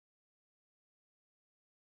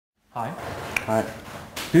Hi. Hi.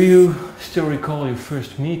 Do you still recall your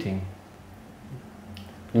first meeting?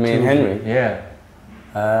 Me and Henry? Yeah.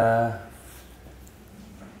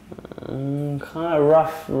 Kind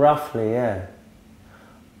of roughly, yeah.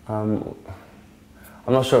 I'm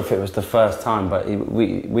not sure if it was the first time, but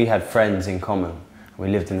we had friends in common. We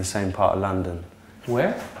lived in the same part of London.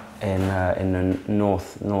 Where? In the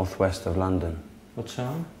northwest of London. What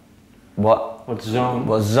zone? What zone?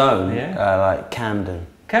 What zone? Yeah. Like Camden.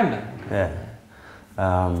 Camden. Okay.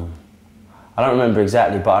 Yeah. I don't remember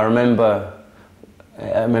exactly, but I remember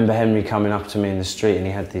Henry coming up to me in the street, and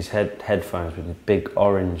he had these headphones with a big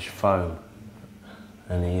orange foam,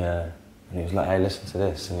 and he was like, "Hey, listen to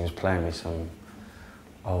this," and he was playing me some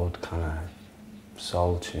old kind of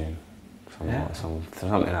soul tune, something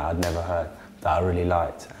that I'd never heard that I really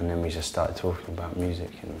liked, and then we just started talking about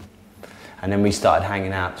music, and then we started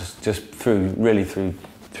hanging out just through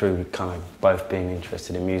kind of both being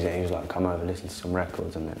interested in music. He was like, "Come over, listen to some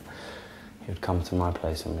records," and then he would come to my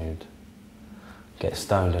place and we would get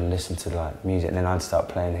stoned and listen to like music, and then I'd start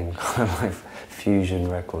playing him kind of like fusion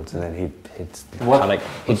records, and then he'd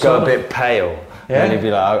go a bit pale, yeah? And he'd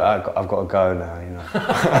be like, I've got to go now, you know.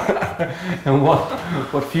 And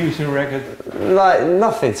what fusion record? Like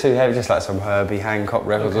nothing too heavy, just like some Herbie Hancock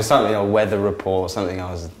records, or something, or Weather Report, something I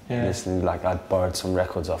was listening. Like I'd borrowed some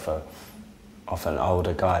records off an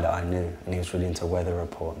older guy that I knew, and he was really into Weather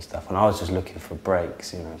Report and stuff, and I was just looking for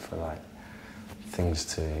breaks, you know, for like things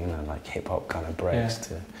to, you know, like hip-hop kind of breaks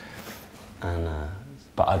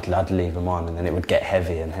but I'd leave them on, and then it would get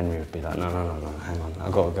heavy, and Henry would be like, no, hang on,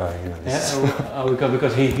 I've got to go, you know. Yeah,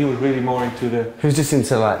 because he was really more into the... He was just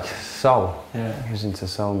into like soul. Yeah. He was into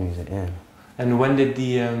soul music, yeah. And when did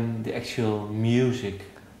the actual music...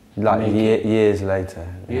 Like years later,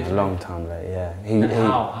 a long time later, yeah.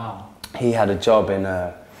 How? He had a job in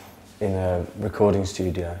a recording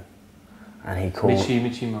studio, and he called...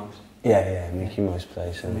 Mickey Mouse? Yeah, Mickey Mouse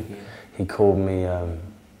place, and he called me,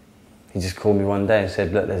 he just called me one day and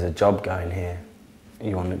said, look, there's a job going here, do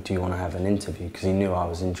you want to have an interview? Because he knew I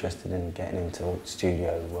was interested in getting into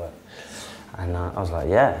studio work. And I was like,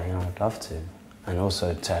 yeah, you know, I'd love to. And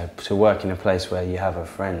also to work in a place where you have a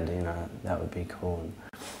friend, you know, that would be cool.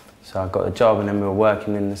 So I got a job, and then we were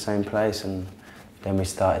working in the same place, and then we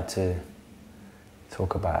started to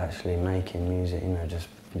talk about actually making music, you know, just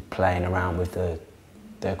playing around with the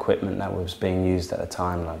equipment that was being used at the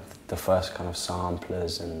time, like the first kind of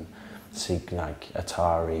samplers and like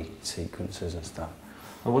Atari sequencers and stuff.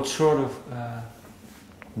 And what sort of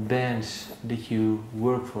bands did you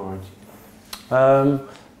work for?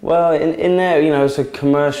 Well, in there, you know, it's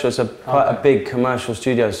quite a big commercial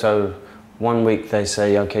studio. So one week they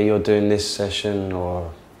say, okay, you're doing this session,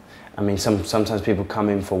 or I mean, sometimes people come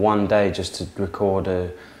in for one day just to record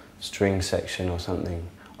a string section or something.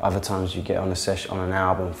 Other times you get on an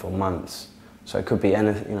album for months. So it could be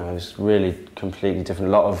anything, you know, it's really completely different.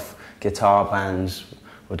 A lot of guitar bands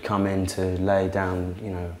would come in to lay down,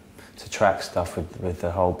 you know, to track stuff with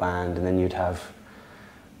the whole band, and then you'd have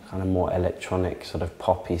kind of more electronic, sort of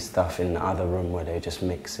poppy stuff in the other room where they were just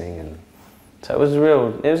mixing, and so it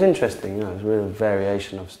was interesting, you know, it was a real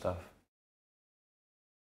variation of stuff.